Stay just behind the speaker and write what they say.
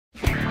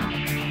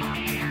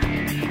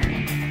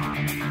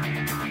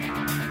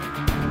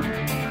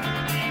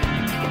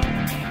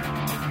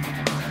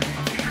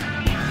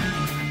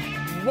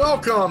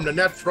Welcome to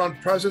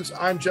NetFront Presence.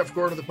 I'm Jeff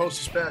Gordon of the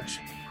Post-Dispatch,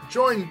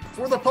 joined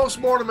for the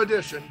postmortem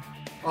edition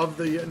of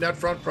the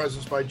NetFront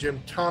Presence by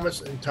Jim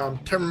Thomas and Tom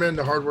Timmerman,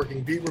 the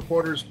hardworking beat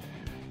reporters.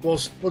 Well,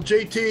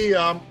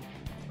 JT,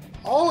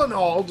 all in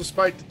all,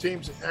 despite the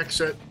team's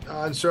exit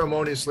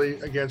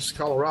unceremoniously against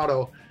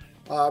Colorado,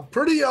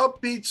 pretty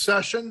upbeat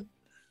session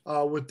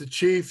with the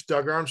Chief,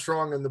 Doug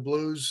Armstrong, and the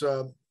Blues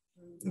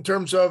in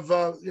terms of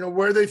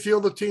where they feel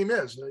the team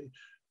is.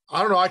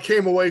 I don't know. I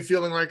came away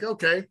feeling like,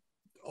 okay,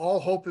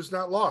 all hope is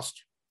not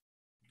lost.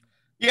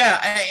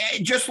 Yeah,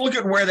 just look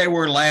at where they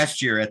were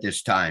last year at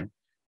this time.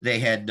 They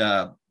had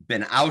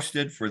been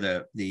ousted for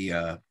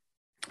the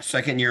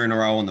second year in a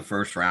row in the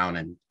first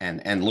round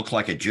and looked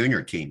like a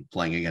junior team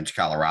playing against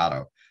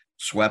Colorado.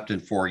 Swept in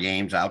 4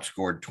 games,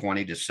 outscored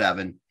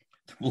 20-7.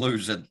 The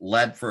Blues had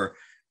led for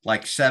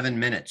like 7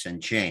 minutes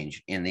and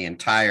change in the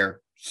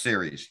entire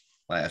series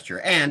last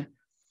year. And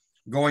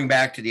going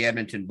back to the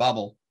Edmonton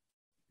bubble,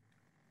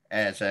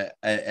 as a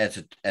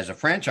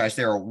franchise,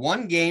 they are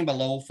 1 game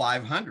below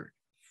 500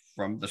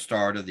 from the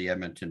start of the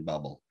Edmonton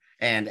bubble.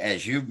 And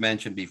as you've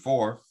mentioned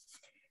before,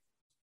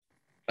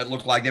 it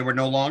looked like they were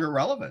no longer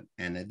relevant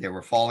and that they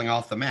were falling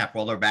off the map.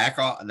 Well, they're back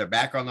on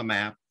the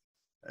map.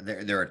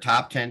 They're a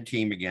top 10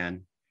 team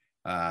again.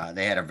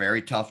 They had a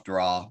very tough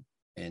draw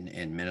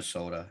in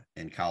Minnesota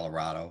and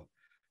Colorado.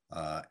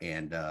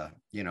 They're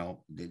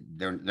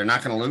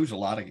not going to lose a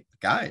lot of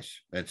guys.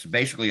 It's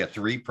basically a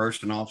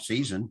 3-person off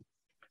season.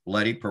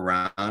 Leddy,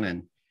 Perron,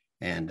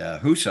 and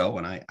Husso,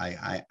 and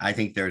I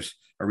think there's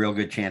a real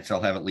good chance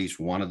they'll have at least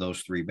one of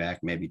those 3 back,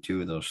 maybe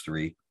 2 of those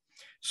 3.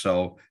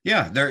 So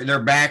yeah, they're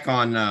back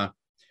on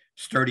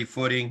sturdy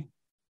footing,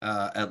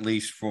 at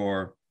least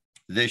for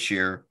this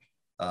year.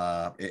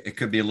 It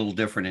could be a little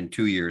different in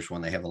 2 years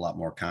when they have a lot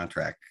more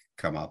contract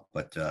come up,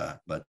 but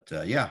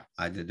yeah,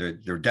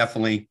 they're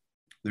definitely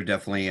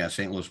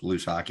St. Louis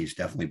Blues hockey is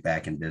definitely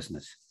back in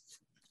business.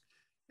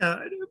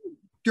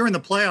 During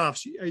the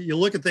playoffs, you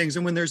look at things,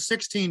 and when there's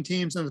 16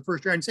 teams in the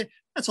first round, you say,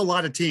 that's a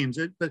lot of teams.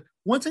 But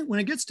when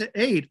it gets to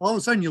 8, all of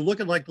a sudden you look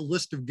at like the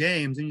list of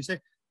games and you say,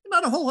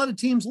 not a whole lot of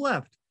teams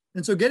left.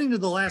 And so getting to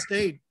the last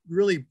 8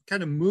 really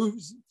kind of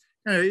moves,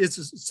 it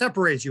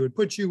separates you. It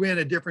puts you in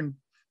a different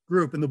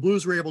group, and the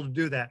Blues were able to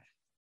do that.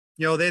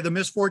 They had the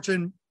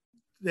misfortune,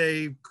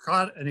 they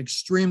caught an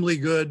extremely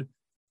good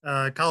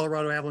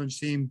Colorado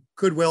Avalanche team,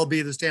 could well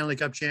be the Stanley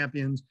Cup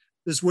champions.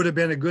 This would have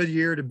been a good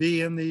year to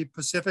be in the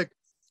Pacific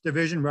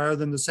Division rather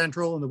than the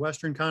Central and the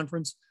Western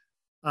Conference.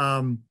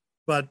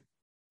 But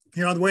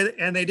the way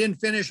and they didn't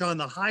finish on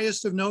the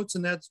highest of notes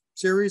in that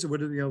series. It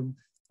would have,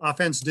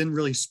 offense didn't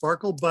really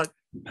sparkle, but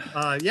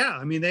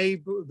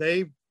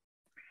they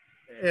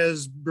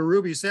as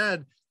Berube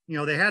said,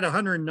 they had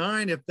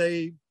 109. If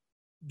they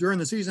during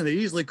the season, they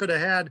easily could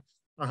have had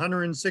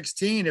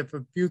 116 if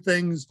a few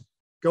things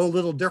go a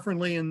little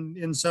differently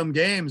in some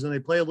games and they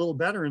play a little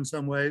better in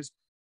some ways.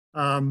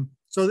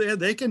 So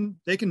they can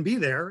be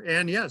there,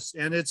 and yes,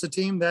 and it's a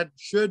team that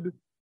should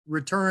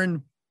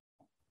return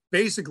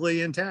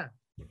basically intact.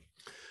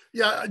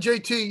 Yeah,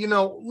 JT,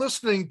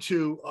 listening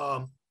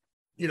to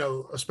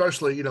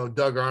especially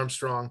Doug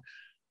Armstrong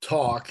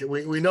talk,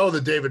 we know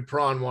that David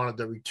Perron wanted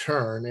to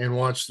return and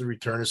wants to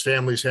return. His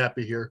family's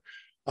happy here.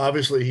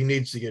 Obviously, he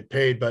needs to get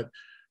paid, but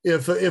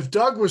if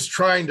Doug was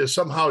trying to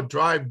somehow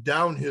drive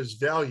down his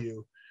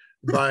value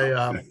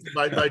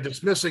by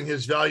dismissing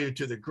his value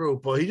to the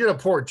group, well, he did a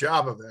poor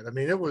job of it. I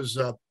mean, it was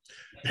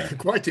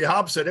quite the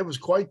opposite. It was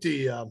quite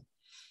the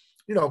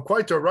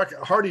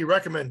hearty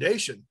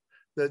recommendation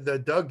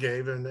that Doug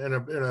gave, and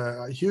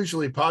a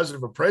hugely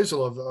positive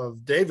appraisal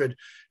of David.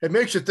 It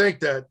makes you think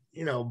that,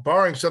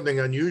 barring something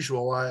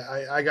unusual,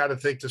 I got to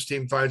think this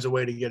team finds a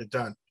way to get it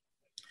done.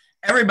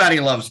 Everybody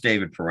loves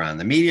David Perron.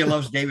 The media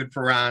loves David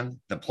Perron.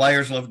 The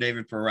players love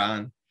David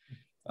Perron.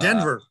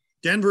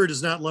 Denver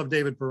does not love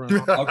David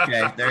Perron.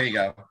 Okay, there you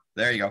go.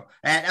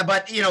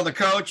 But the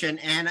coach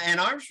and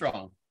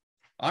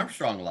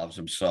Armstrong loves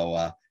him.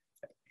 So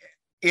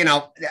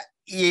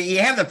you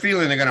have the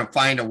feeling they're going to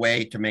find a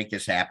way to make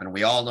this happen.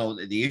 We all know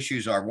that the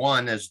issues are,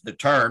 one is the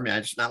term. And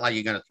it's not like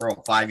you're going to throw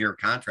a 5-year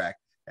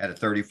contract at a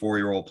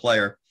 34-year-old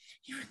player,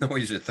 even though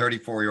he's a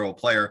 34-year-old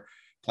player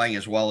playing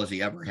as well as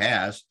he ever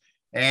has.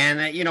 And,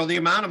 the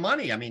amount of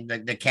money. I mean,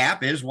 the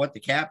cap is what the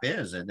cap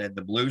is. And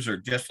the Blues are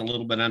just a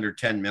little bit under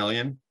 $10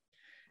 million.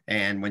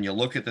 And when you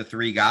look at the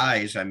 3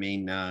 guys, I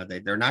mean,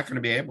 they're not going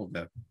to be able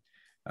to.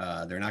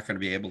 They're not going to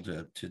be able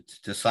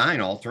to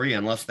sign all 3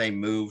 unless they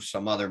move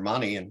some other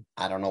money, and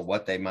I don't know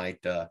what they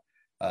might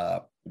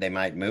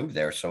move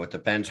there. So it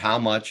depends, how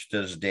much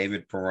does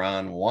David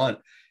Perron want?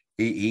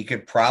 He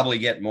could probably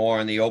get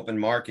more in the open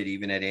market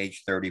even at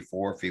age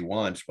 34 if he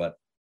wants. But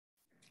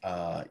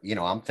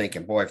I'm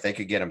thinking, boy, if they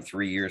could get him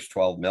 3 years,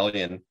 $12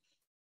 million,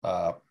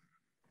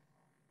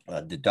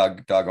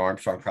 Doug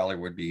Armstrong probably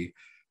would be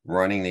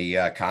running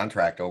the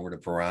contract over to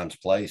Perron's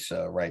place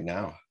right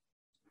now.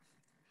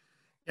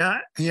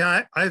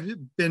 Yeah, I've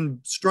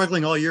been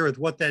struggling all year with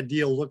what that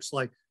deal looks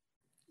like.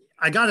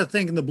 I got to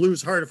think in the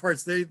Blues' heart of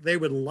hearts, they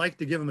would like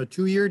to give him a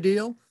 2-year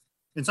deal.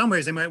 in some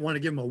ways they might want to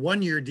give him a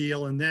 1-year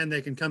deal and then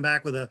they can come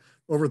back with a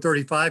over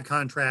 35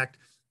 contract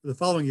the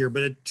following year.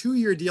 But a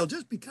 2-year deal,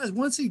 just because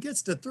once he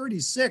gets to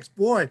 36,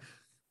 boy,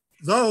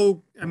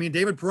 though, I mean,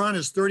 David Perron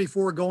is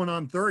 34 going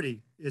on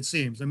 30, it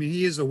seems. I mean,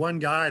 he is the one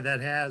guy that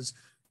has,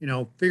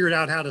 figured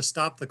out how to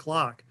stop the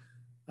clock.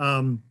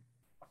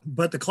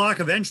 But the clock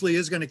eventually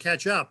is going to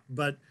catch up.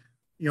 But,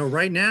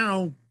 right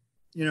now,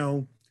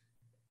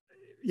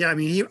 yeah, I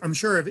mean, I'm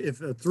sure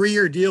if a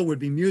 3-year deal would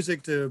be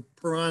music to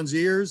Perron's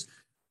ears,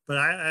 but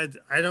I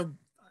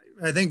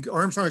think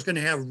Armstrong is going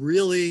to have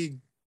really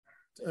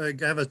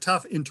have a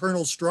tough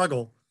internal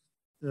struggle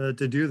to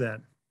do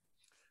that.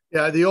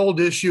 Yeah, the old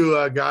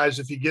issue, guys,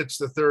 if he gets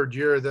the 3rd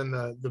year, then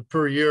the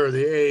per year,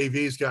 the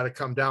AAV's got to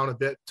come down a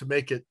bit to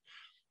make it,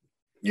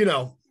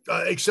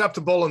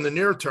 acceptable in the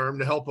near term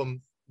to help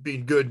him be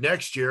good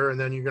next year. And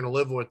then you're going to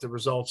live with the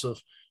results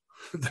of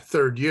the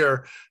 3rd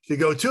year. If you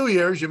go 2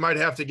 years, you might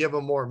have to give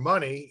him more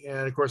money.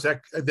 And of course,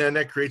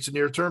 that creates a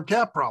near-term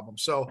cap problem.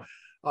 So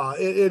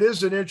it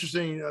is an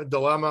interesting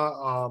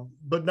dilemma,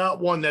 but not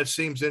one that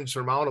seems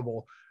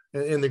insurmountable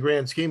in the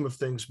grand scheme of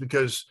things,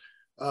 because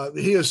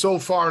he is so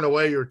far and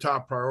away your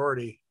top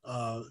priority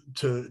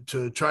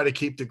to try to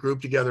keep the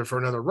group together for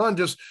another run.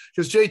 Just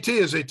because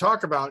JT, as they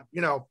talk about,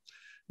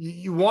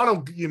 you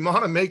want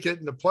to make it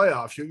in the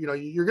playoffs.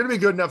 You're going to be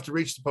good enough to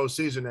reach the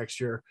postseason next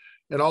year,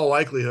 in all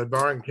likelihood,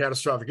 barring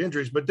catastrophic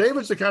injuries. But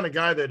David's the kind of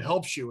guy that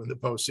helps you in the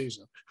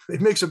postseason. It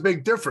makes a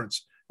big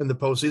difference in the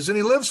postseason.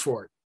 He lives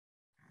for it.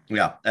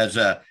 Yeah, as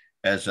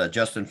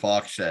Justin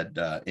Falk said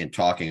in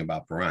talking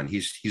about Perron,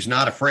 he's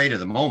not afraid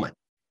of the moment.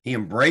 He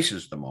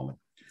embraces the moment.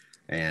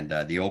 And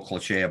the old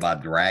cliche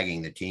about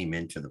dragging the team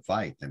into the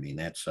fight. I mean,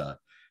 that's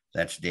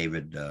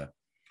David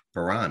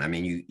Perron. I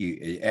mean,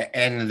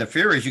 and the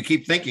fear is you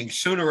keep thinking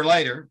sooner or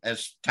later,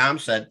 as Tom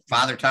said,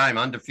 Father Time,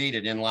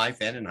 undefeated in life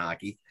and in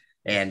hockey.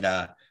 And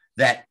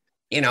that,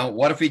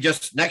 what if he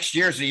just next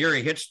year's the year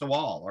he hits the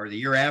wall, or the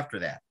year after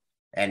that?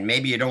 And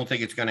maybe you don't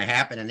think it's going to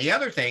happen. And the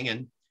other thing,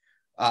 and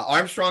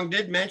Armstrong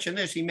did mention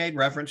this, he made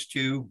reference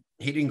to,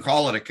 he didn't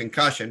call it a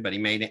concussion, but he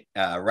made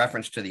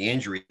reference to the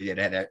injury that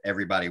had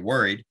everybody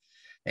worried.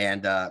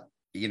 And,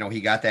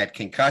 he got that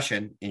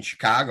concussion in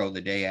Chicago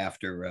the day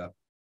after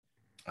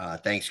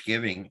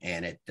Thanksgiving,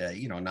 and it,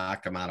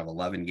 knocked him out of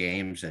 11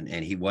 games, and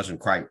he wasn't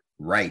quite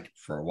right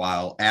for a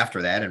while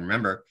after that. And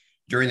remember,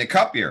 during the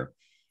Cup year,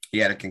 he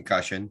had a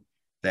concussion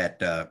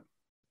that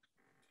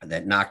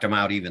knocked him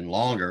out even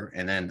longer.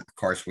 And then, of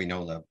course, we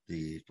know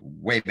the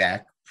way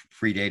back,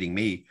 predating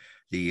me,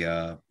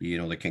 the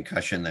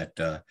concussion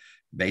that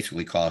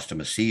basically cost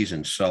him a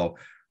season. So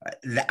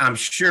I'm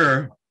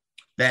sure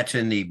that's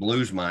in the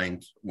Blues'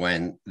 mind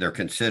when they're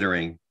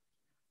considering,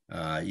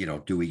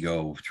 do we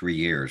go 3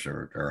 years,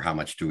 or how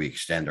much do we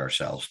extend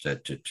ourselves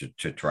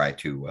to try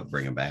to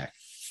bring him back?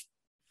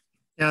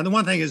 Yeah, the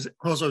one thing is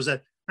also is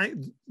that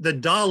the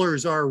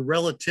dollars are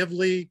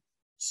relatively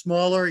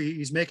smaller.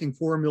 He's making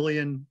 $4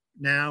 million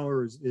now,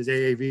 or his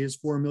AAV is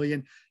 $4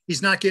 million.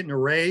 He's not getting a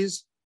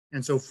raise,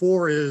 and so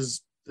 4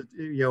 is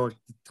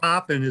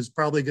top, and is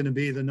probably going to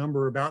be the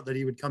number about that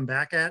he would come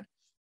back at,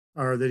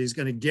 or that he's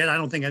going to get. I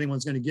don't think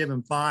anyone's going to give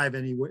him 5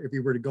 if he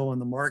were to go on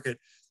the market.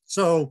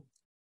 So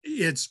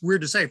it's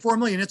weird to say $4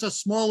 million. It's a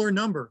smaller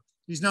number.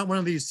 He's not one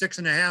of these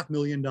 $6.5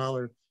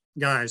 million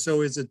guys.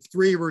 So is it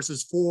 3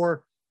 versus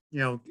 4?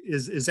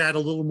 Is that a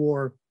little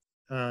more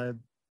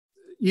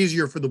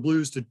easier for the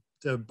Blues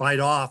to bite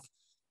off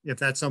if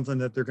that's something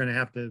that they're going to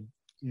have to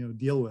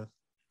deal with?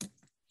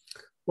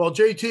 Well,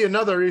 JT,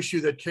 another issue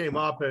that came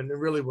up, and it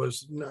really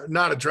was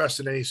not addressed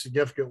in any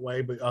significant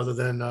way, but other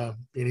than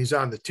he's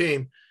on the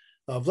team.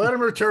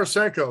 Vladimir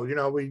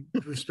Tarasenko, we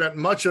spent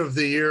much of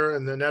the year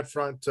in the net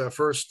front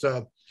first,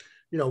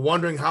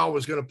 wondering how it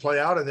was going to play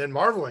out, and then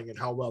marveling at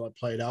how well it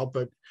played out.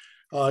 But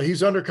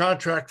he's under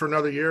contract for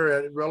another year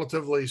at,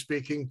 relatively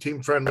speaking,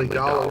 team-friendly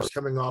dollars,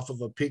 coming off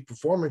of a peak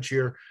performance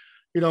year.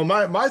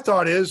 My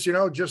thought is,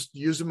 just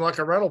use him like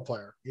a rental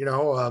player. This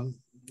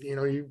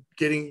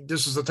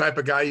is the type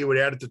of guy you would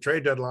add at the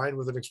trade deadline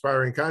with an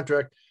expiring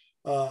contract.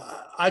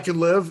 I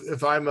can live,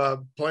 if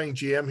I'm playing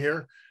GM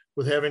here,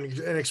 with having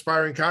an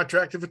expiring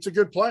contract if it's a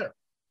good player,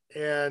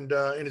 and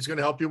it's going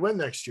to help you win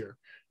next year.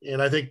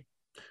 And I think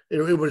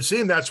it would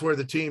seem that's where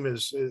the team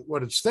is,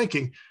 what it's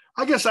thinking.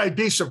 I guess I'd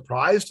be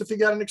surprised if he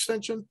got an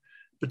extension,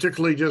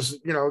 particularly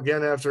just,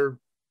 again, after,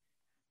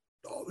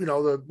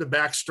 the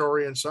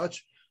backstory and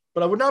such.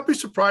 But I would not be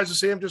surprised to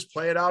see him just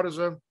play it out as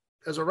a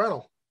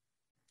rental.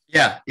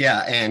 Yeah.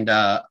 And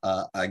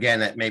again,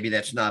 that maybe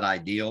that's not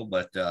ideal,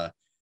 but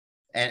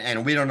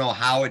and we don't know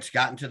how it's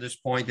gotten to this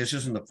point. This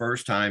isn't the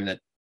first time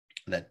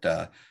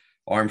that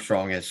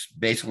Armstrong has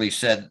basically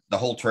said the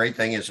whole trade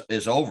thing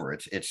is over.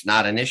 It's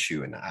not an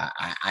issue, and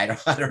I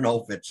don't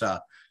know if it's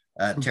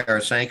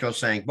Tarasenko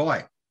saying,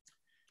 "Boy,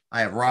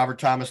 I have Robert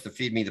Thomas to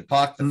feed me the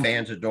puck. The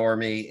fans adore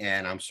me,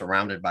 and I'm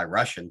surrounded by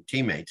Russian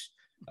teammates,"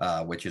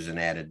 which is an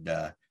added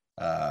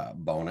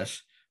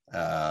bonus.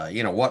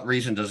 What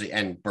reason does he?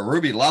 And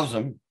Berube loves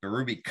him.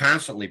 Berube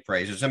constantly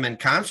praises him and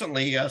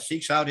constantly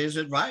seeks out his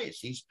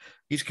advice.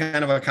 He's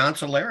kind of a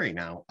consigliere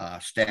now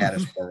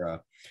status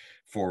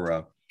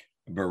for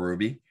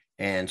Berube.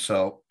 And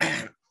so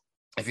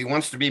if he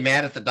wants to be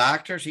mad at the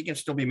doctors, he can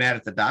still be mad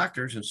at the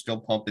doctors and still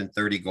pump in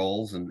 30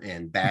 goals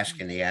and bask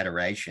in the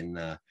adoration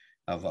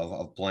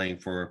of playing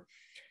for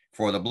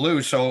the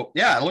Blues. So,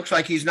 yeah, it looks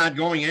like he's not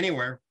going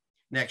anywhere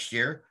next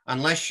year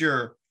unless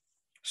you're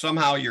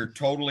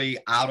totally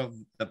out of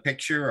the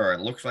picture, or it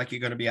looks like you're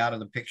going to be out of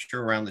the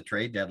picture around the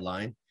trade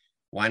deadline.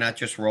 Why not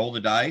just roll the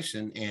dice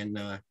and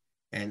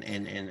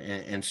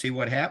see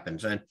what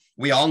happens? And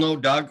we all know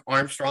Doug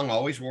Armstrong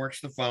always works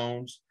the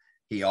phones.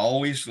 He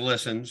always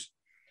listens,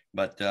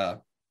 but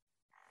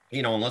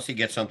unless he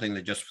gets something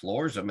that just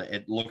floors him,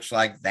 it looks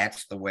like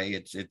that's the way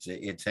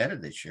it's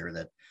headed this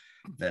year.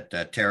 That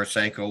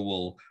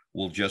Tarasenko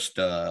will just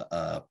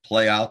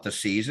play out the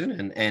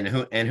season, and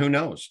who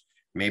knows.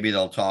 Maybe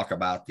they'll talk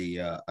about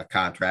a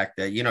contract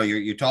that,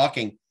 you're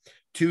talking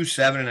 2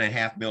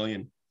 $7.5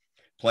 million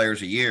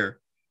players a year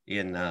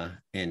in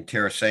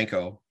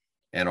Tarasenko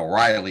and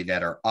O'Reilly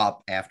that are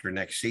up after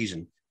next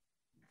season,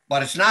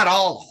 but it's not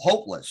all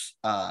hopeless.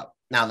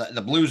 Now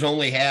the Blues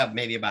only have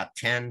maybe about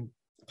 10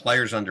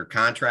 players under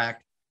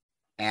contract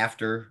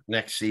after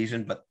next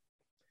season, but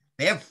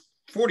they have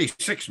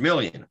 $46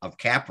 million of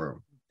cap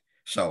room.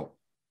 So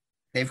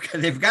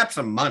they've got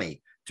some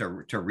money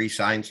to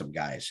re-sign some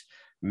guys.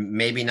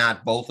 Maybe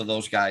not both of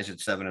those guys at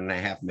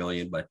 $7.5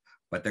 million, but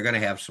they're going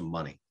to have some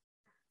money.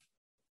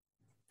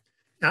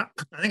 Yeah,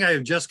 I think I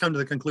have just come to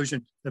the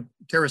conclusion that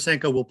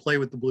Tarasenko will play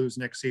with the Blues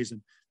next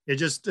season. It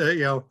just,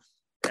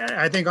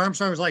 I think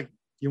Armstrong was like,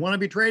 "You want to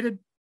be traded?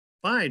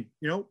 Fine.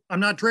 I'm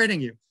not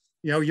trading you.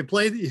 If you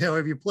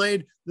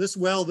played this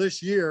well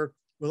this year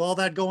with all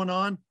that going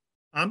on,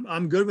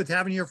 I'm good with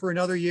having you for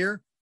another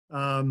year.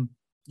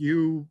 He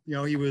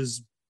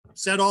was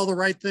said all the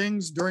right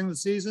things during the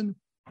season.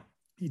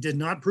 He did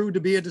not prove to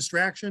be a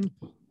distraction.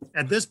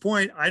 At this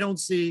point, I don't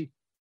see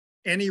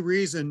any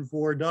reason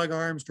for Doug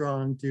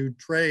Armstrong to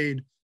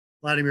trade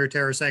Vladimir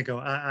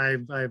Tarasenko.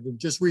 I've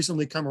just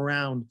recently come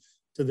around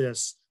to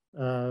this,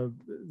 that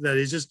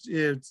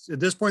it's at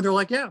this point, they're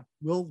like, yeah,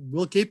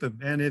 we'll keep him.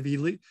 And if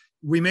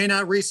we may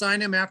not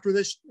re-sign him after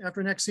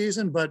next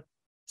season, but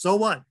so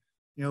what?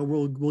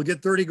 We'll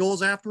get 30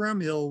 goals after him.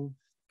 He'll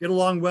get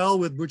along well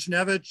with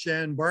Buchnevich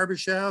and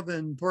Barbashev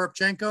and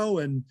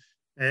Toropchenko, and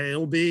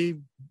it'll be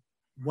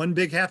one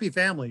big happy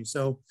family.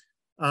 So,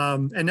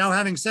 and now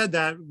having said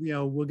that,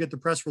 we'll get the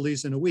press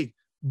release in a week,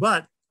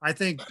 but I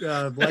think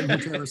Vladimir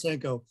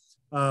Tarasenko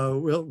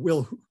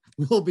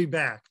will be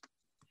back.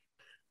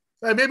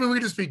 Maybe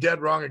we just be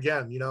dead wrong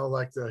again,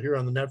 like here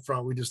on the net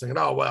front, we just thinking,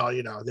 oh, well,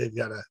 they've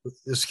got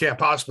this can't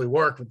possibly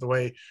work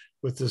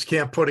with this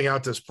camp putting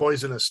out this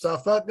poisonous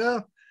stuff. But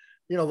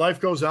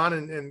life goes on,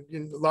 and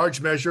in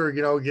large measure,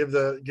 give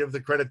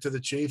the credit to the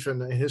chief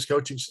and his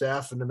coaching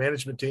staff and the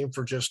management team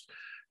for just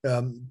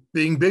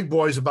being big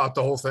boys about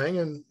the whole thing,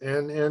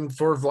 and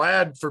for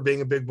Vlad for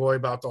being a big boy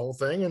about the whole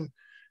thing,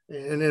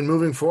 and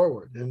moving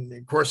forward. And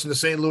of course, in the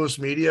St. Louis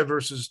media,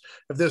 versus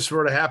if this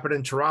were to happen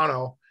in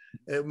Toronto,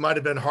 it might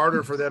have been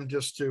harder for them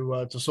just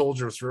to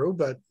soldier through.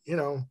 But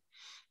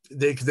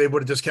they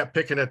would have just kept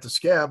picking at the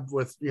scab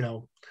with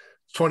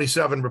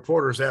 27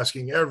 reporters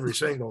asking every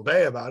single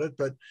day about it.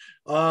 But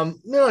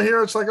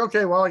here it's like,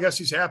 okay, well, I guess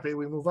he's happy.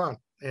 We move on,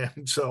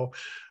 and so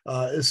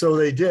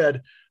they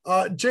did.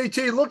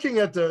 JT, looking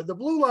at the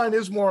blue line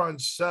is more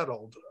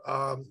unsettled.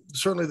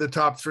 Certainly the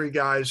top three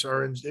guys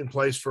are in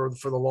place for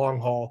the long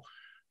haul.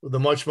 The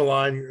much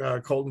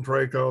maligned Colton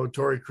Parayko,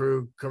 Torrey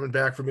Krug coming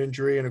back from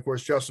injury, and of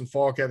course Justin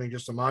Falk having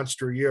just a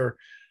monster year.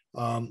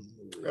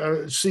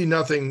 See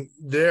nothing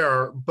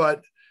there,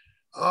 but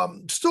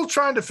still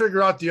trying to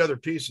figure out the other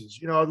pieces.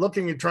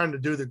 Looking at trying to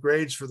do the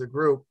grades for the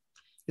group.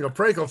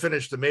 Parayko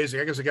finished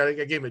amazing. I guess I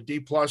gave him a D+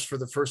 for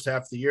the first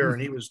half of the year,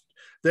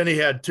 and he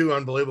had 2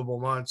 unbelievable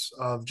months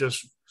of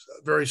just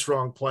very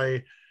strong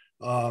play,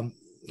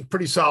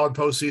 pretty solid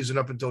postseason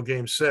up until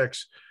Game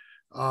 6.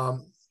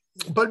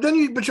 But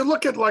you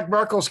look at like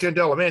Marco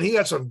Scandella, man, he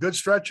had some good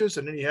stretches,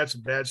 and then he had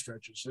some bad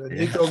stretches.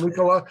 Nico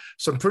Mikkola,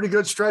 some pretty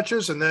good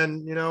stretches, and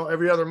then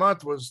every other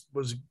month was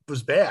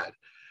bad,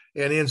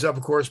 and he ends up,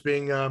 of course,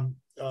 being on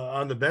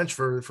the bench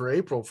for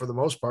April for the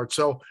most part.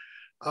 So.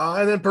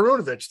 And then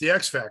Perunovic, the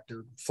X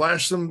factor,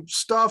 flashed some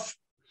stuff,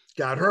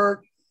 got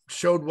hurt,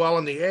 showed well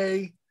in the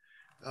A,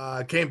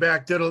 came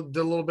back, did a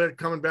little bit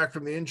coming back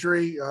from the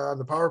injury on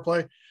the power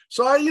play.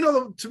 So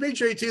to me,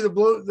 JT,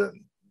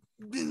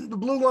 the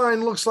blue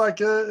line looks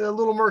like a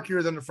little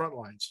murkier than the front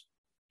lines.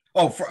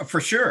 Oh, for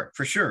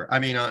sure. I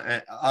mean,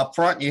 up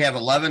front, you have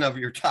 11 of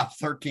your top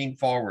 13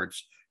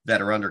 forwards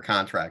that are under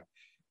contract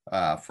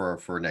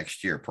for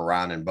next year.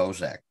 Perron and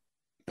Bozak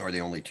are the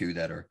only 2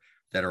 that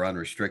are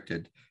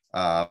unrestricted.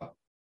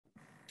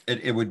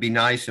 It would be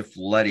nice if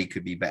Leddy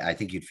could be back. I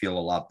think you'd feel a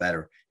lot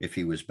better if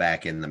he was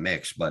back in the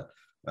mix, but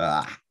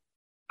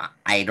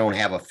I don't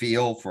have a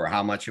feel for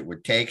how much it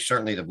would take.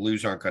 Certainly the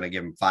Blues aren't going to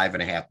give him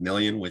 $5.5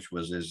 million, which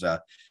was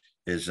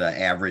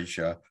average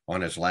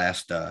on his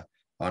last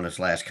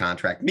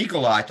contract.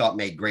 Mikkola, I thought,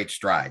 made great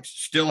strides.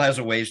 Still has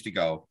a ways to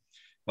go,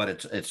 but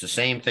it's the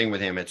same thing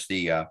with him. It's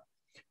the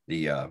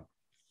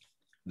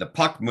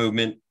puck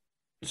movement,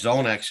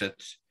 zone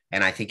exits,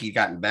 and I think he's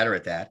gotten better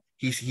at that.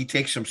 He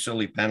takes some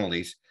silly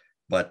penalties,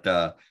 but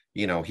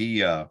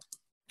he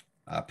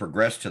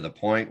progressed to the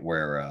point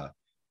where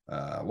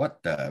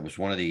it was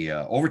one of the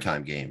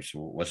overtime games.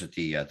 Was it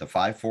the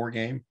 5-4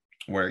 game?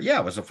 Where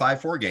it was a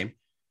 5-4 game.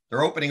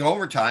 They're opening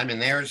overtime,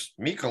 and there's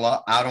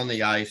Mikkola out on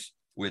the ice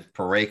with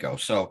Parayko.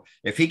 So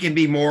if he can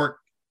be more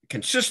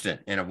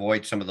consistent and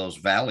avoid some of those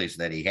valleys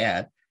that he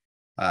had,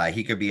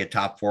 he could be a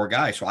top 4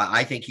 guy. So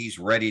I think he's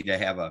ready to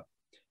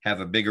have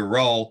a bigger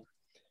role.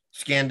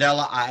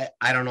 Scandella,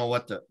 I don't know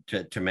what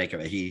to make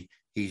of it.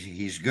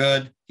 He's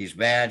good, he's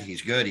bad,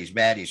 he's good, he's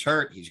bad, he's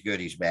hurt, he's good,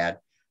 he's bad,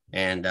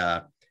 and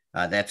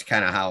that's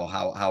kind of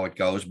how it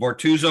goes.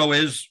 Bortuzzo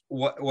is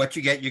what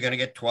you get. You're going to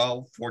get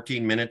 12,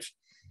 14 minutes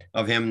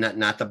of him.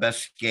 Not the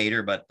best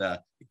skater, but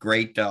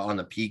great on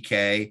the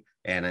PK,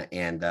 and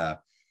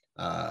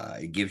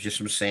it gives you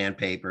some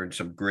sandpaper and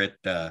some grit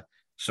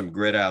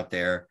out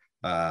there.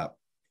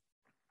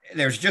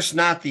 There's just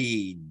not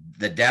the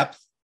depth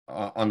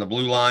on the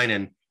blue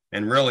line,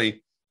 and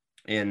really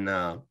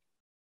in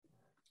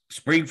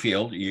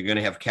Springfield, you're going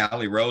to have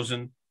Calle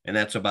Rosen, and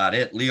that's about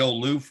it. Leo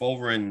Loof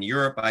over in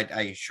Europe,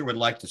 I sure would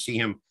like to see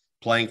him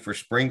playing for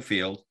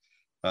Springfield.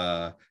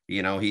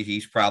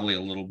 He's probably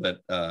a little bit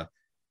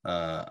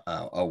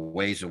a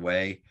ways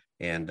away,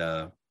 and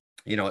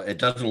it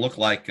doesn't look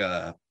like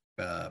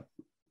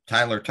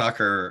Tyler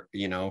Tucker,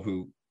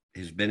 who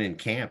has been in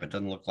camp. It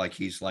doesn't look like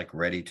he's like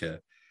ready to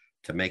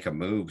make a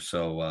move.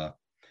 So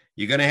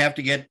you're going to have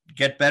to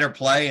get better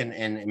play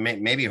and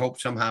maybe hope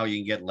somehow you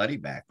can get Letty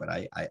back. But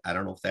I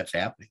don't know if that's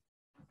happening.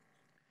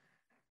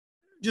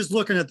 Just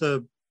looking at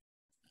the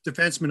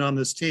defensemen on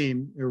this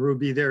team who will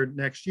be there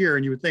next year,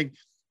 and you would think,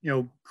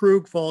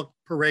 Krug, Falk,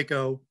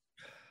 Parayko,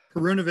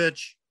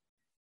 Perunovich,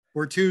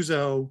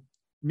 Bortuzzo,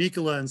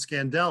 Mikkola, and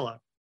Scandella.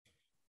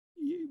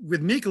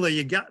 With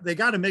Mikkola, they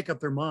got to make up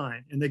their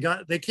mind, and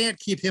they can't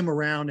keep him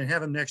around and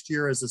have him next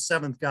year as the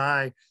 7th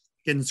guy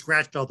getting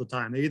scratched all the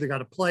time. They either got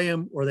to play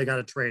him or they got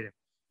to trade him.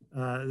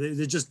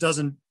 It just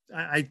doesn't.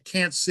 I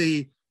can't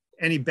see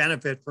any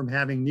benefit from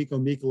having Nico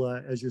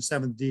Mikkola as your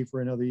 7th D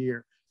for another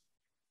year.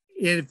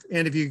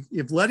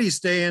 If Letty's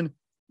staying,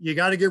 you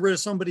got to get rid of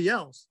somebody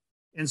else.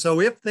 And so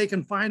if they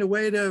can find a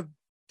way to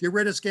get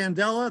rid of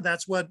Scandella,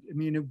 that's what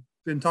I've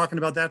been talking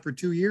about that for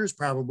 2 years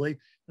probably.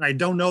 And I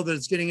don't know that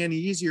it's getting any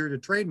easier to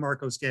trade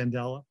Marco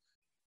Scandella.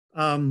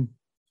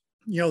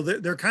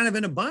 They're kind of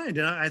in a bind.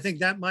 And I think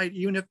that might,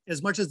 even if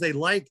as much as they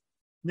like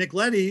Nick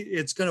Letty,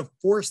 it's going to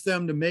force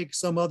them to make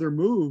some other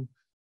move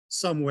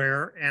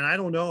somewhere. And I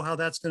don't know how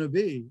that's going to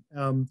be.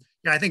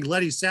 I think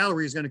Letty's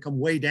salary is going to come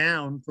way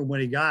down from what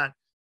he got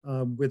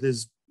with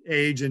his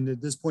age and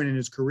at this point in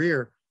his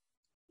career.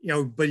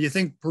 But you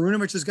think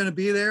Perunovich is going to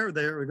be there?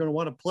 They're going to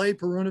want to play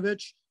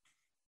Perunovich.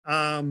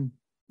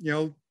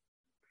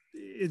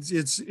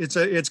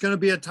 It's going to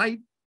be a tight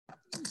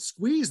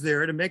squeeze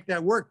there to make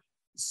that work.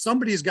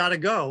 Somebody's got to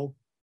go,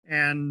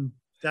 and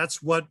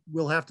that's what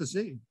we'll have to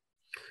see.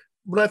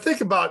 But I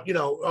think about,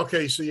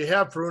 okay, so you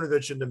have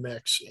Perunovich in the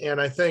mix,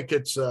 and I think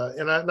it's,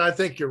 and I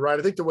think you're right.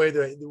 I think the way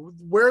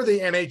where the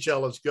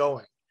NHL is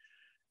going,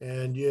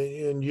 and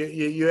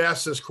you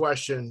asked this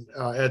question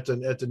at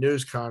the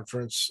news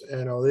conference,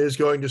 is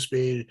going to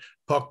speed,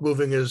 puck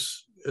moving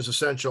is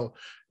essential.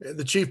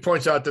 The chief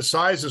points out the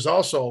size is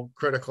also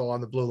critical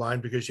on the blue line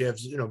because you have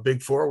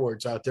big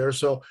forwards out there.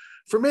 So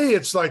for me,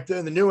 it's like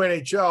in the new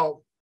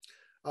NHL,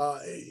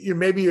 you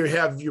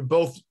have your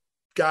both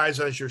guys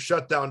as your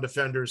shutdown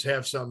defenders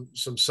have some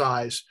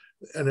size,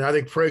 and I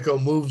think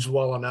Parayko moves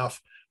well enough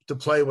to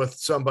play with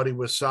somebody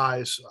with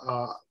size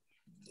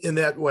in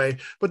that way.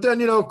 But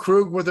then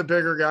Krug with a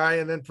bigger guy,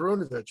 and then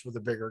Perunovich with a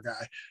bigger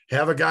guy.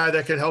 Have a guy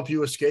that can help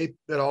you escape,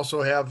 and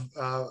also have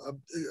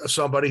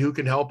somebody who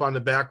can help on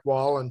the back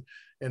wall and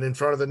in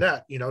front of the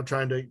net.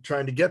 Trying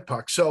to get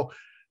pucks. So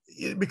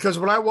because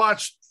when I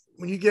watched,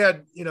 when you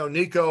get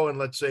Nico and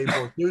let's say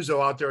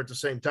Bortuzzo out there at the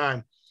same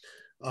time,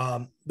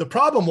 the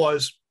problem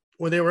was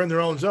when they were in their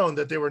own zone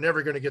that they were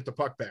never going to get the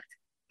puck back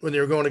when they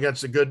were going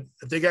against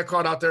if they got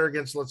caught out there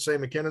against, let's say,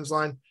 McKinnon's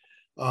line,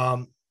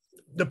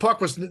 the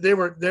puck was, they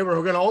were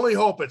going to only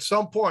hope at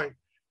some point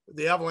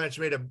the Avalanche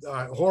made a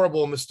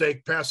horrible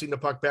mistake passing the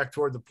puck back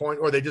toward the point,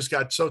 or they just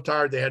got so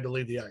tired they had to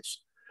leave the ice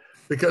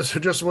because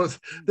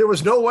there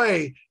was no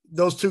way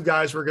those two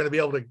guys were going to be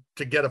able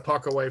to get a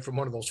puck away from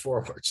one of those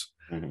forwards.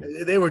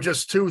 Mm-hmm. They were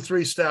just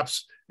 2-3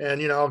 steps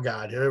and, oh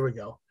God, here we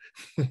go.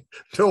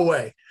 No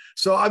way.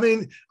 So, I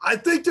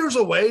think there's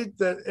a way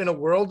that in a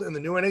world in the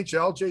new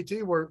NHL,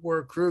 JT,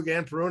 where Krug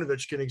and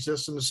Perunovich can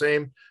exist in the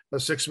same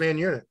 6-man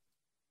unit.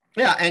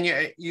 Yeah,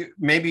 and you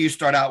maybe you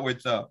start out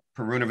with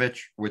Perunovich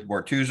with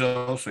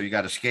Bortuzzo, so you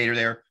got a skater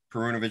there.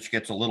 Perunovich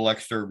gets a little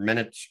extra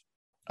minutes,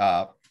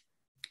 a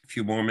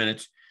few more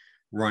minutes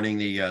running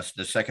the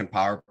second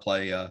power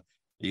play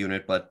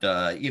unit. But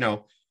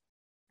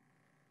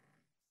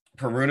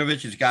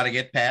Perunovich has got to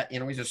get past,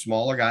 he's a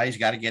smaller guy. He's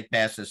got to get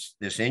past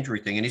this injury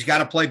thing, and he's got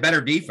to play better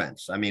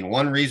defense. I mean,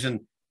 one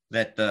reason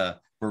that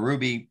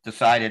Berube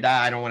decided,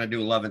 I don't want to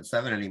do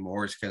 11-7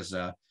 anymore is because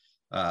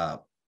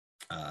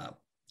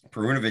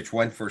Perunovich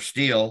went for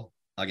steal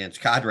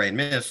against Kadri and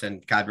missed,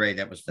 and Kadri,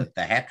 that was the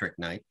hat trick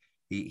night.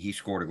 He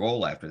scored a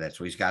goal after that,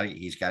 so he's got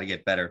to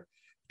get better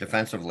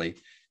defensively.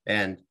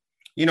 And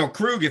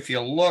Krug, if you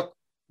look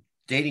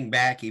dating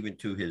back even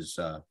to his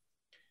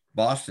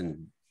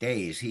Boston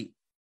days,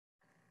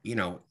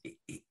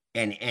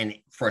 and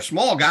for a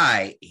small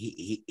guy,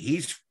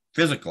 he's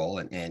physical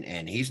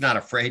and he's not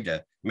afraid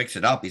to mix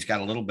it up. He's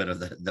got a little bit of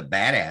the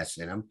badass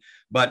in him,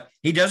 but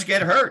he does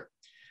get hurt.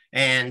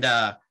 And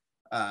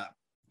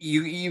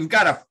you've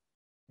got to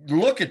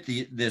look at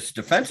this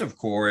defensive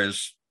core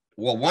as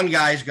well. One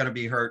guy is going to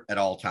be hurt at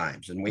all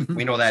times, and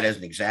we know that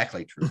isn't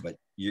exactly true, but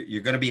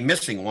you're going to be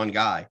missing one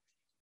guy.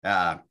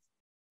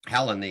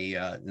 Hell, in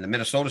the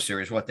Minnesota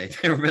series,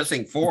 they were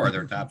missing 4 of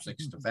their top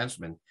 6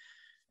 defensemen.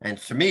 And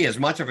to me, as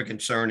much of a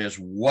concern is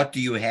what do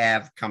you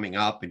have coming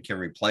up and can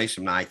replace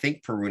him? Now, I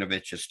think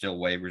Perunovich is still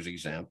waivers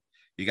exempt.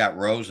 You got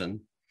Rosen,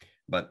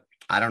 but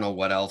I don't know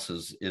what else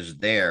is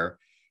there.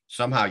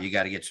 Somehow you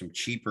got to get some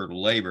cheaper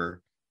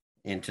labor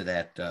into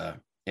that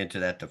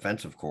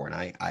defensive core, and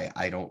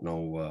I don't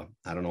know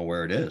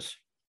where it is.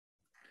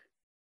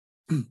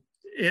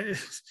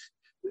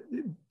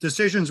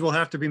 Decisions will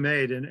have to be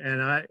made,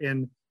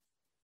 and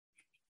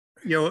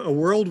a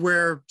world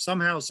where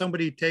somehow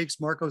somebody takes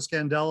Marco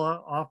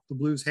Scandella off the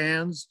Blues'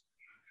 hands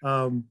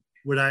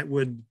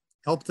would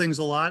help things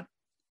a lot.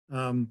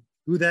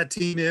 Who that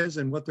team is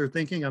and what they're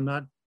thinking, I'm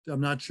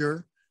not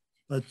sure,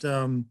 but it's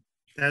going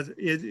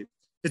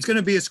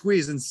to be a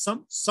squeeze, and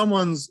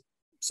someone's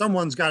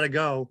got to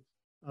go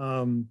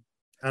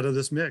out of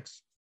this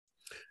mix.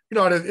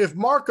 If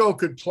Marco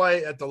could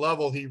play at the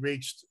level he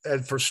reached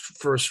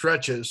for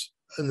stretches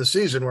in the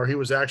season where he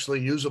was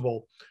actually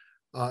usable,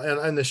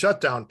 and the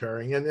shutdown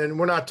pairing, and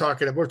we're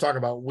talking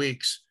about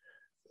weeks,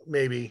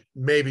 maybe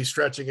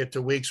stretching it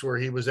to weeks where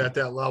he was at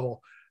that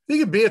level. If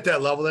he could be at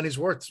that level, then he's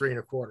worth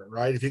 3.25,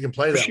 right? If he can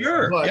play that,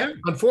 sure. But yeah.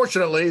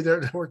 Unfortunately,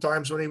 there were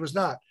times when he was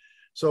not.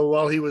 So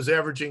while he was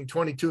averaging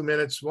 22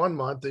 minutes one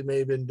month, he may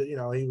have been,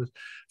 he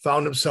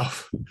found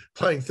himself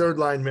playing third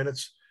line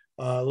minutes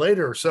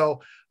later.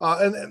 So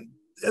and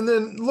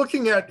then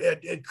looking at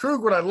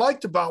Krug, what I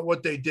liked about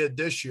what they did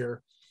this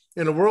year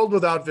in a world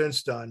without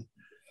Vince Dunn,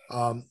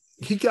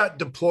 he got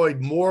deployed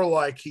more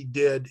like he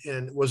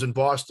was in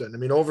Boston. I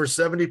mean, over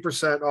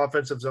 70%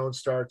 offensive zone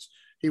starts.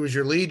 He was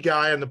your lead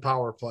guy on the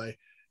power play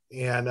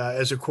and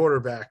as a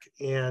quarterback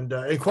and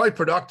quite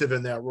productive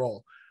in that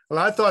role. And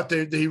I thought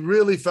that he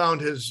really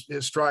found his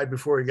stride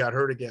before he got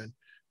hurt again.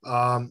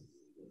 And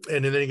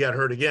then he got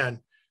hurt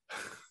again.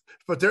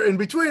 But there in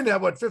between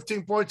that,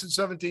 15 points in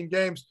 17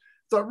 games,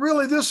 thought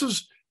really this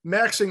is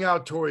maxing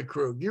out Torey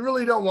Krug. You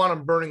really don't want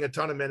him burning a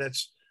ton of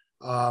minutes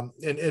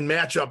in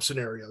matchup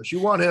scenarios. You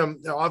want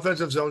him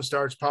offensive zone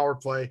starts, power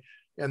play,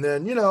 and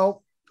then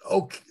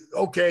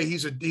okay,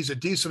 he's a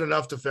decent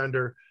enough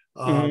defender,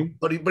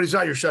 but he's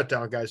not your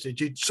shutdown guy. So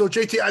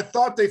JT, I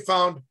thought they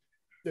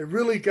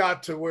really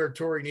got to where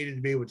Torey needed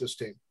to be with this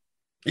team.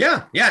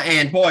 Yeah,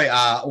 and boy,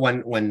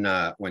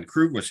 when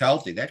Krug was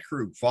healthy, that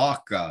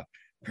Krug-Falk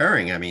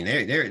pairing, I mean,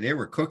 they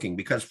were cooking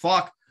because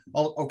Falk,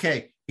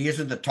 he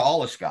isn't the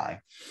tallest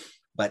guy.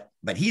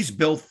 But he's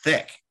built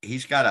thick.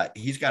 He's got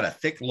a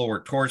thick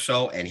lower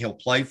torso, and he'll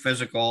play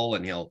physical,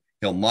 and he'll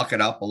muck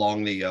it up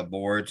along the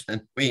boards.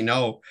 And we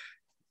know,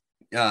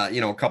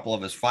 a couple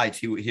of his fights,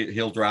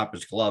 he'll drop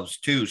his gloves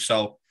too.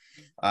 So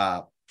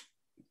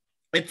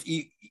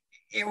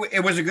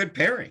it was a good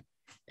pairing.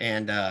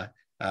 And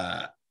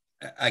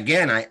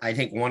again, I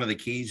think one of the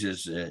keys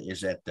is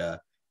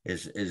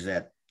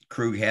that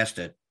Krug has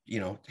to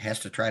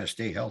try to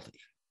stay healthy.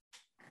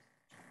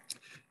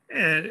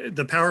 And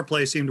the power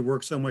play seemed to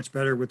work so much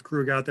better with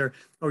Krug out there.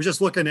 I was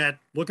just looking at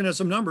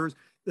some numbers.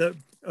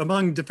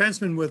 Among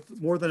defensemen with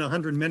more than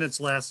 100 minutes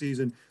last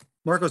season,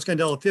 Marco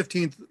Scandella,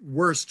 15th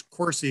worst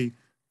Corsi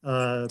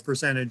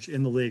percentage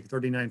in the league,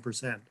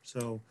 39%.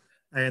 So,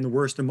 and the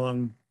worst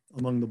among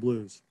the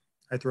Blues.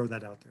 I throw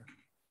that out there.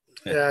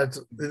 Yeah,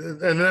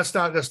 and that's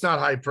not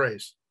high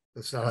praise.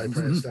 That's not high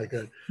praise. It's not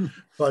good.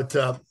 But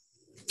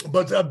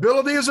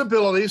ability is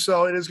ability.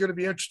 So it is going to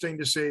be interesting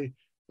to see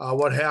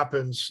what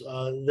happens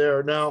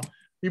there. Now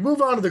you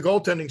move on to the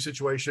goaltending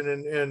situation,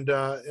 and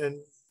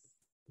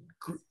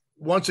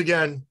once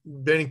again,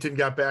 Binnington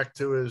got back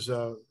to his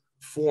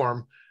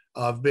form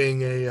of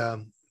being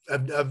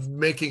of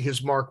making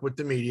his mark with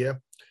the media.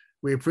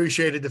 We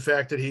appreciated the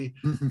fact that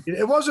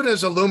it wasn't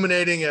as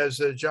illuminating as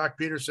Jock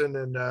Peterson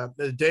and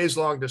the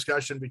days-long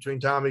discussion between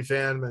Tommy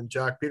Pham and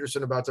Jock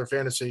Peterson about their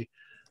fantasy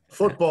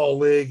football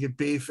league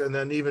beef, and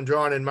then even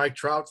drawing in Mike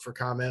Trout for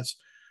comments.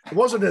 It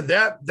wasn't at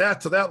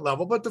that to that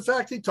level, but the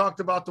fact he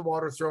talked about the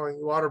water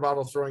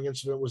bottle throwing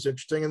incident was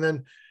interesting. And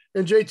then,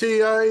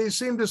 JT, he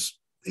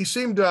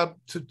seemed to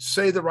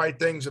say the right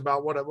things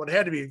about what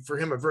had to be for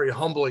him a very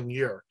humbling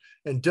year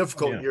and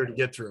difficult year to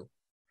get through.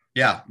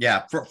 Yeah,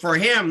 yeah. For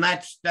him,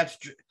 that's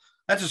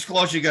as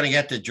close you're going to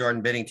get to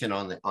Jordan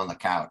Binnington on the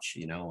couch.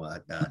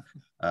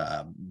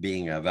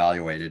 Being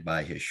evaluated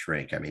by his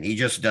shrink. I mean, he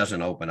just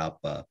doesn't open up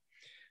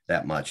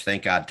that much.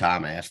 Thank God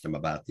Tom asked him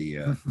about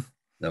the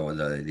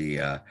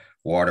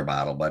water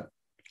bottle. But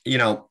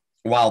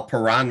while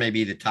Perron may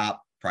be the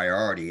top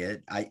priority,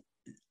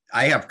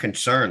 I have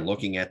concern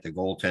looking at the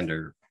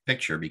goaltender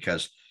picture,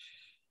 because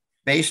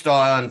based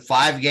on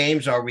 5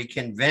 games, are we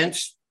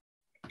convinced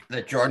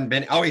that Jordan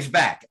Binnington, he's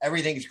back,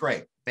 everything's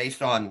great,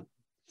 based on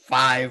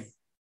 5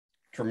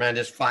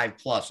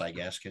 plus, I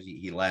guess, because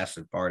he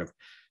lasted part of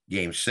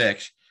Game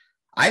 6.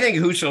 I think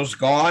Husso's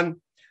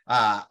gone.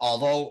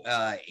 Although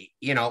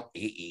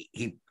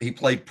he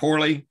played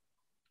poorly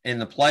in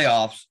the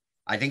playoffs,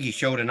 I think he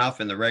showed enough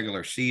in the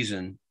regular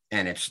season,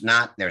 and there's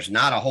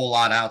not a whole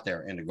lot out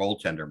there in the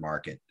goaltender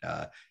market.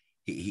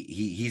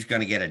 He's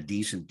going to get a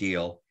decent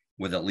deal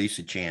with at least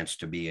a chance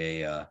to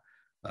be a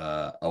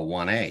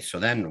 1A. So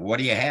then what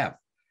do you have?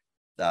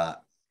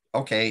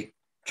 Okay,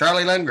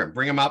 Charlie Lindgren,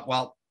 bring him up.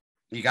 Well,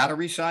 you got to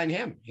re-sign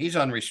him. He's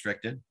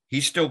unrestricted.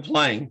 He's still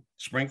playing.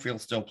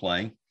 Springfield's still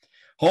playing.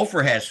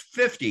 Hofer has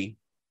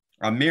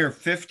a mere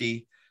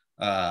 50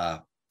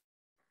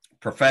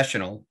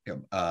 professional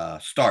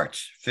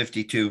starts,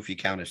 52 if you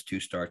count his 2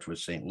 starts with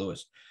St.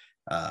 Louis.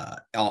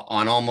 In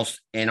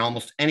almost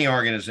any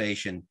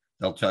organization,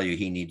 they'll tell you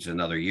he needs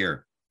another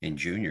year in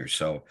juniors.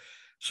 So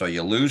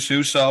you lose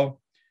Husso.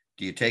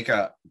 Do you take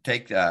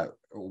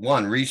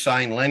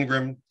re-sign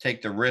Lindgren,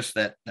 take the risk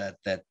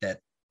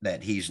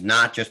that he's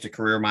not just a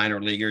career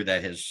minor leaguer,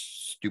 that his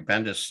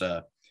stupendous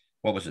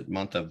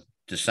month of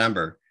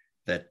December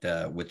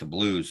that with the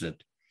Blues,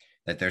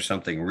 that there's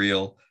something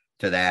real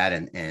to that,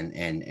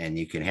 and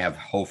you can have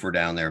Hofer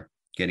down there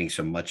getting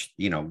some much.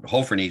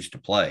 Hofer needs to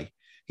play.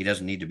 He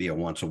doesn't need to be a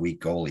once a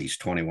week goalie. He's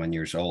 21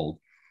 years old.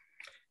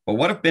 But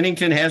what if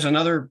Binnington has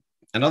another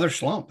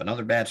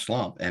bad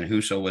slump, and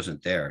Husso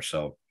wasn't there?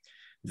 So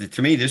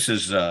to me, this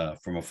is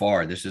from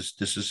afar. This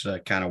is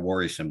kind of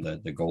worrisome,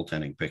 the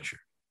goaltending picture.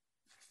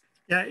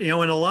 Yeah,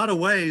 in a lot of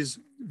ways,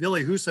 Ville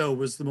Husso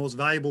was the most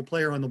valuable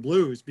player on the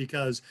Blues,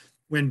 because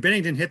when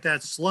Binnington hit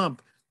that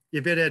slump,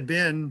 if it had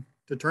been,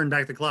 to turn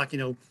back the clock,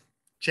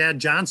 Chad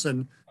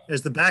Johnson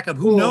as the backup,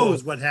 who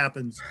knows what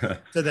happens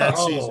to that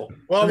season?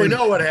 Well, we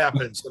know what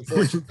happens,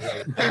 unfortunately.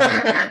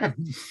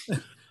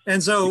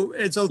 and so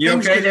you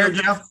okay there,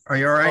 Jeff? Are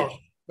you all right? Oh,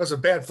 that's a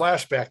bad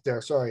flashback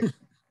there. Sorry.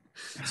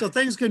 So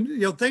things could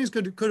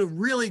have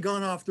really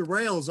gone off the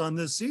rails on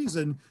this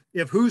season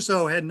if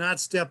Husso had not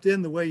stepped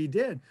in the way he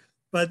did.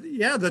 But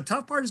yeah, the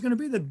tough part is going to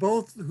be that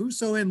both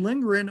Husso and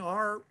Lindgren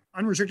are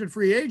unrestricted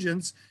free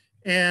agents,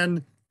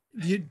 and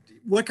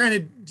what kind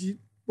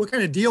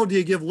of deal do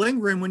you give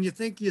Lindgren when you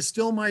think you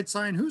still might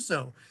sign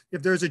Husso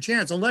if there's a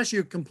chance, unless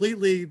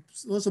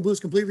the Blues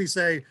completely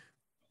say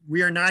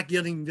we are not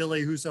getting Ville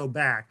Husso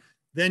back,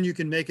 then you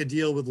can make a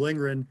deal with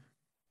Lindgren,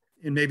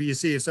 and maybe you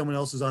see if someone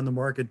else is on the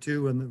market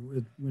too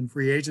when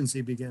free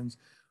agency begins.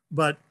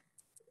 But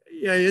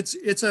yeah,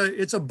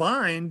 it's a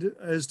bind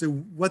as to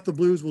what the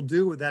Blues will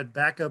do with that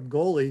backup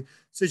goalie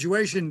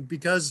situation,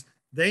 because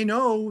they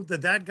know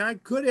that guy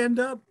could end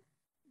up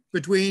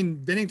between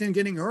Binnington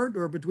getting hurt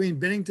or between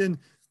Binnington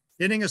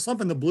hitting a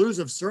slump. And the Blues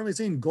have certainly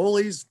seen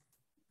goalies,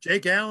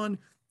 Jake Allen,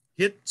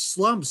 hit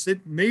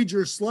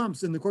major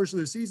slumps in the course of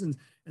the season,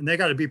 and they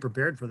got to be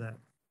prepared for that.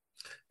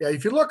 Yeah,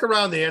 if you look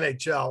around the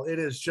NHL, it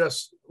is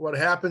just what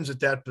happens at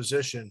that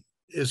position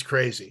is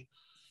crazy.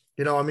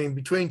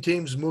 Between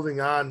teams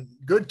moving on,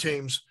 good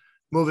teams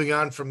moving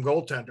on from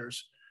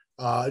goaltenders,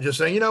 just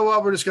saying,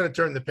 we're just going to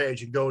turn the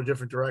page and go a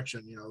different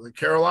direction.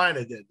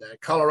 Carolina did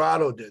that.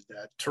 Colorado did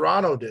that.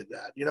 Toronto did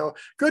that.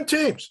 Good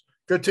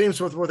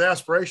teams with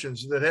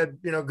aspirations that had,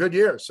 good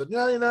years. So,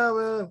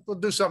 we'll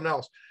do something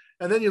else.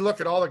 And then you look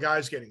at all the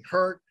guys getting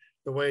hurt,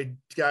 the way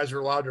guys are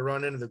allowed to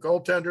run into the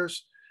goaltenders.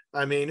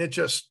 I mean,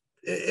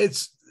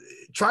 it's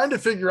trying to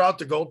figure out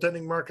the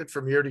goaltending market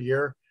from year to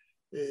year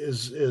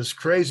is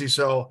crazy.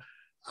 So,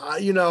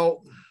 like you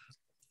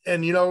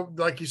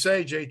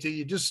say,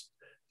 JT,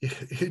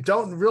 you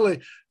don't really,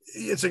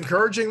 it's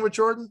encouraging with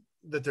Jordan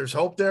that there's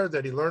hope there,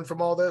 that he learned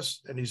from all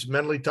this and he's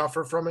mentally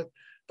tougher from it,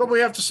 but we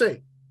have to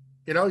see.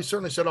 He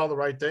certainly said all the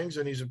right things,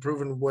 and he's a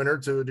proven winner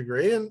to a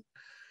degree.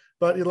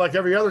 But like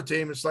every other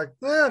team, it's like,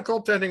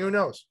 goaltending, who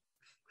knows?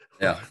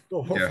 Yeah.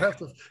 We'll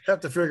have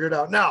to figure it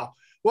out. Now,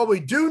 what we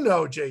do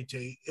know,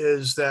 JT,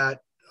 is that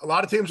a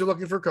lot of teams are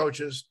looking for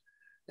coaches,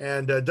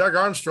 and Doug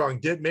Armstrong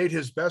made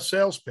his best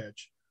sales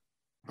pitch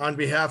on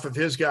behalf of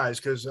his guys,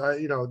 because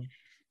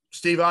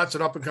Steve Ott's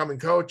an up-and-coming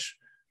coach.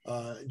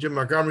 Jim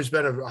Montgomery's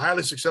been a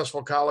highly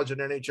successful college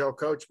and NHL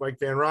coach. Mike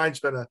Van Ryn's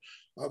been a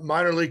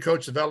minor league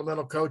coach,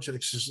 developmental coach, and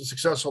a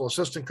successful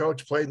assistant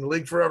coach, played in the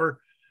league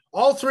forever.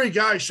 All 3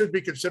 guys should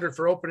be considered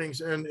for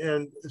openings, and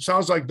it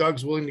sounds like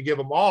Doug's willing to give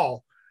them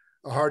all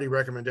a hearty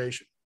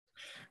recommendation.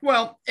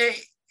 Well,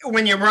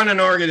 when you run an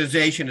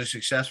organization, a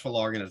successful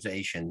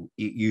organization,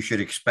 you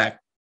should expect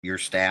your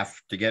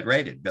staff to get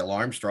rated. Bill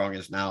Armstrong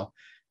is now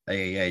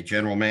a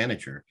general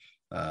manager.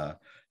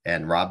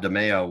 and Rob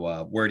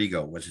DeMeo, where'd he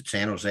go? Was it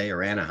San Jose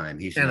or Anaheim?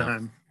 He's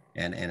Anaheim.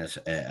 And it's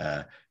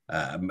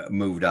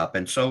moved up.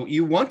 And so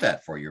you want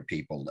that for your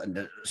people.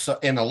 And so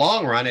in the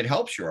long run, it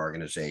helps your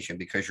organization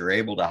because you're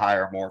able to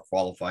hire more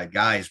qualified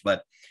guys.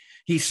 But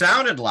he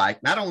sounded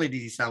like, not only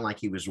did he sound like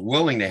he was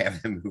willing to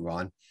have them move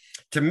on,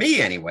 to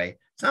me anyway, it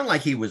sounded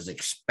like he was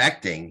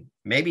expecting,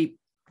 maybe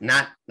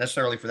not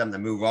necessarily for them to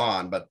move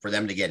on, but for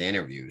them to get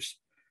interviews.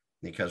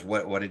 Because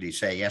what did he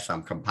say? Yes,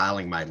 I'm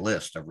compiling my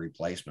list of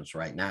replacements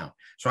right now.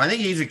 So I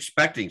think he's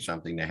expecting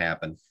something to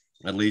happen,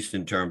 at least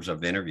in terms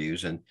of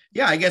interviews. And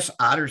yeah, I guess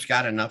Otter's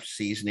got enough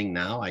seasoning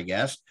now, I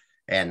guess.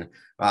 And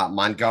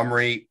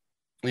Montgomery,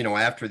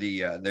 after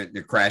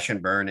the crash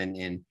and burn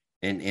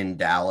in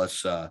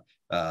Dallas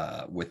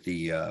with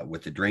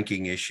the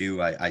drinking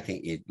issue, I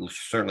think it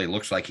certainly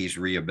looks like he's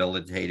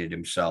rehabilitated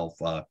himself.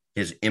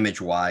 His image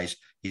wise,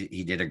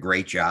 he did a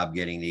great job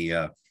getting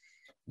the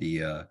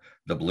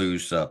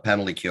Blues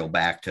penalty kill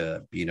back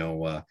to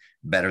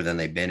better than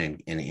they've been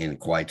in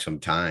quite some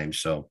time.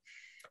 So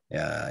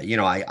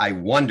I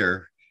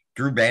wonder,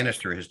 Drew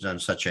Bannister has done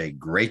such a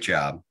great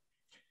job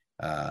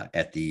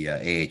at the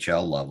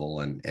AHL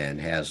level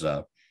and has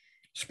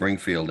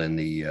Springfield in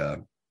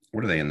the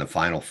what are they in the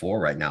Final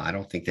Four right now? I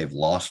don't think they've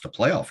lost a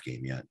playoff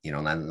game yet.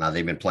 Now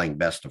they've been playing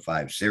best of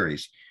 5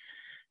 series.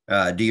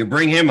 Do you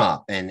bring him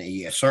up? And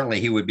certainly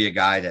he would be a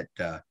guy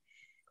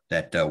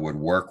that would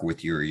work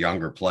with your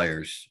younger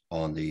players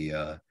on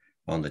the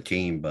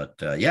team. But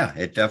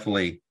it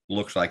definitely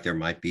looks like there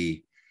might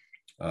be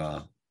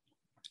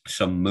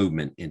some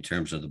movement in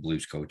terms of the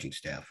Blues coaching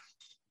staff.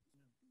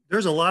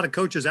 There's a lot of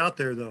coaches out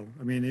there, though.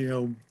 I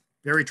mean,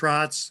 Barry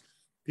Trotz,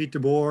 Pete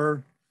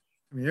DeBoer.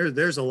 I mean,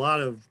 there's a lot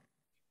of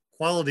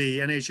quality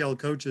NHL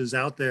coaches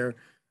out there.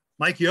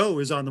 Mike Yeo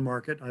is on the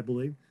market, I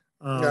believe.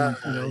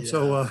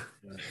 So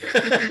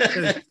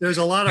there's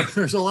a lot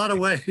of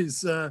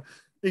ways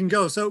they can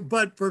go. So,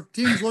 but for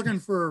teams looking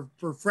for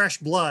fresh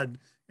blood,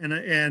 and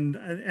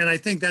I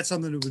think that's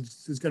something that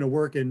is going to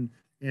work in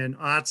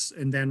Ott's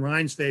and Van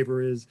Ryn's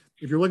favor, is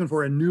if you're looking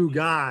for a new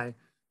guy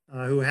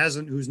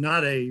who's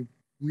not a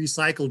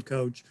recycled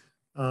coach,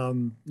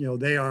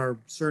 they are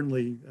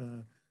certainly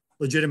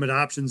legitimate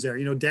options there.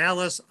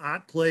 Dallas,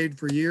 Ott played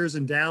for years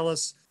in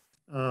Dallas.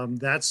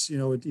 That's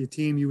a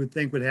team you would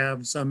think would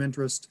have some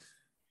interest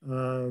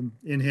in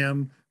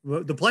him.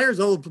 The players,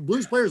 though, the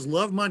Blues players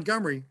love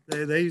Montgomery.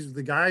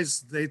 The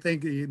guys, they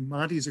think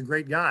Monty's a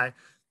great guy.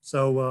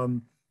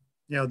 So,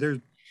 there's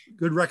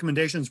good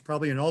recommendations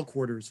probably in all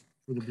quarters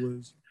for the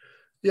Blues.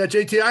 Yeah,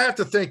 JT, I have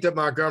to think that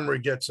Montgomery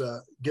gets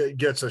a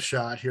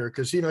shot here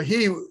because,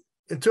 he,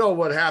 until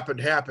what happened.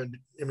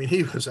 I mean,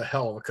 he was a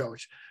hell of a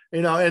coach,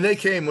 and they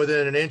came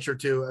within an inch or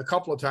two a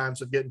couple of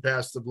times of getting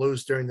past the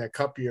Blues during that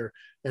Cup year.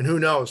 And who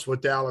knows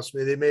what Dallas,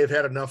 they may have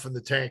had enough in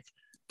the tank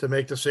to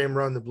make the same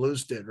run the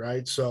Blues did,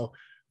 right? So,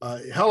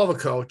 hell of a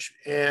coach.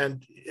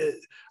 And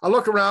I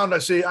look around,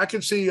 I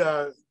can see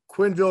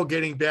Quenneville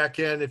getting back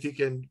in if he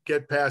can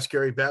get past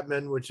Gary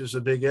Bettman, which is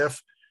a big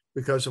if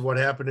because of what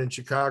happened in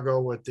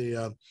Chicago with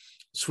the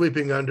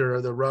sweeping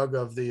under the rug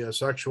of the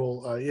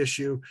sexual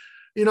issue.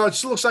 It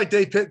looks like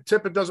Dave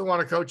Tippett doesn't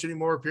want to coach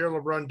anymore. Pierre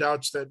LeBrun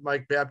doubts that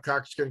Mike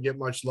Babcock's going to get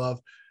much love.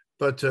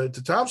 But to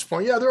Tom's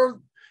point,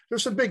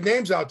 there's some big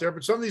names out there,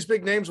 but some of these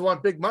big names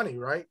want big money,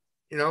 right?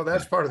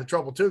 That's part of the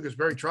trouble too, because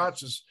Barry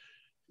Trotz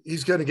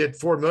he's going to get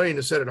 $4 million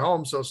to sit at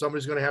home, so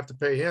somebody's going to have to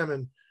pay him.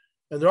 And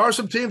there are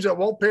some teams that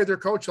won't pay their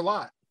coach a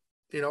lot,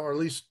 or at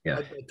least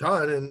a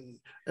ton. And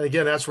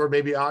again, that's where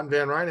maybe Ott and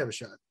Van Ryn have a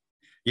shot.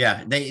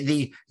 Yeah,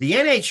 the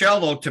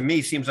NHL though to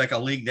me seems like a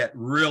league that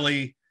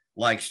really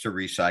likes to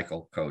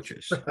recycle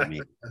coaches. I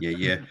mean,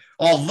 yeah.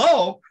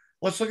 Although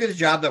let's look at the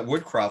job that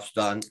Woodcroft's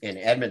done in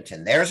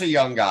Edmonton. There's a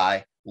young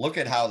guy. Look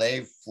at how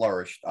they've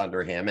flourished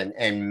under him,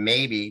 and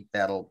maybe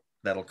that'll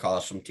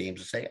cause some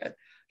teams to say,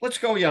 let's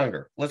go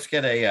younger. Let's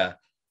get a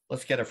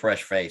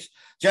fresh face.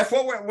 Jeff,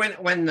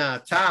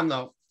 when Tom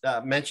though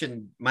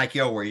mentioned Mike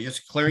Yeo, were you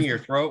just clearing your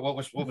throat?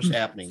 What was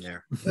happening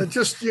there?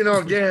 Just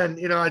again,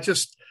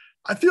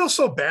 I feel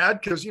so bad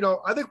because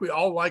I think we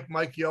all like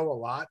Mike Yeo a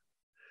lot,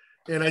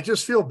 and I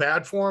just feel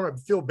bad for him. I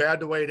feel bad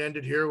the way it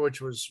ended here,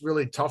 which was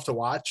really tough to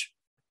watch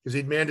because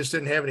he just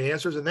didn't have any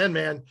answers. And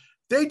then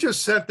they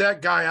just sent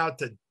that guy out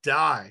to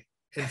die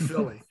in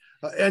Philly.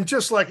 And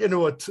just like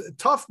into a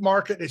tough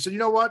market, they said, you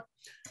know what?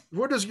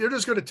 You're just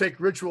going to take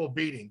ritual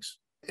beatings.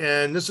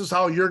 And this is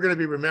how you're going to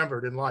be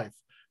remembered in life,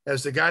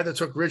 as the guy that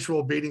took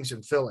ritual beatings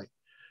in Philly.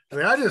 I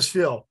mean, I just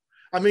feel,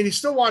 he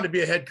still wanted to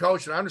be a head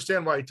coach, and I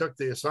understand why he took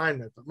the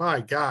assignment, but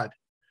my God.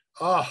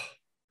 Do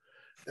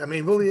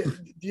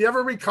you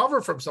ever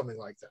recover from something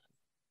like that?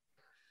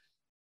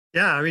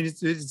 Yeah.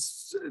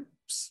 It's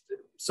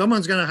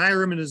someone's going to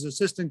hire him as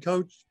assistant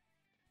coach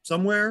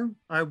somewhere,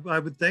 I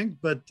would think,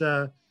 but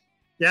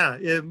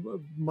it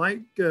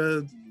might,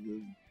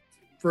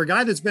 for a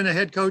guy that's been a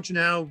head coach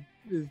now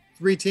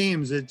 3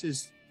 teams, it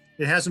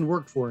hasn't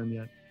worked for him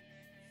yet.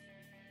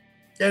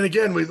 And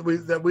again,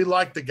 we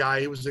like the guy.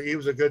 He was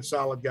a good,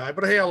 solid guy.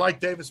 But hey, I like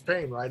Davis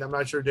Payne, right? I'm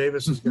not sure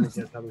Davis is going to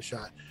get another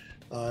shot.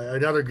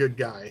 another good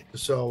guy.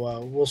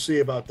 So we'll see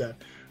about that.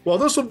 Well,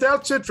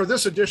 that's it for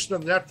this edition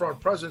of NetFront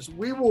Presence.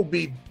 We will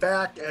be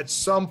back at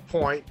some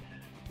point.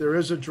 There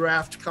is a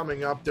draft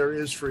coming up. There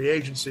is free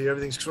agency.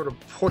 Everything's sort of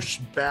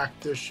pushed back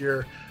this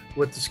year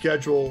with the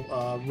schedule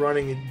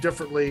running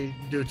differently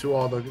due to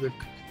all the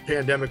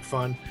pandemic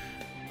fun.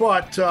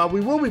 But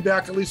we will be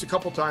back at least a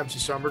couple times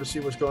this summer to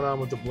see what's going on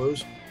with the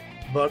Blues.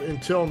 But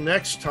until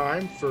next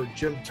time, for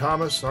Jim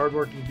Thomas,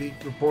 hardworking beat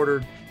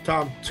reporter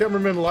Tom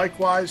Timmerman,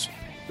 likewise,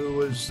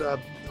 who is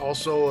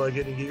also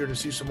getting eager to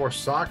see some more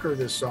soccer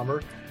this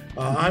summer.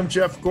 I'm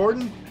Jeff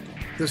Gordon.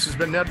 This has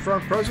been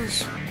NetFront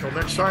Presence. Until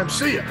next time,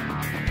 see ya.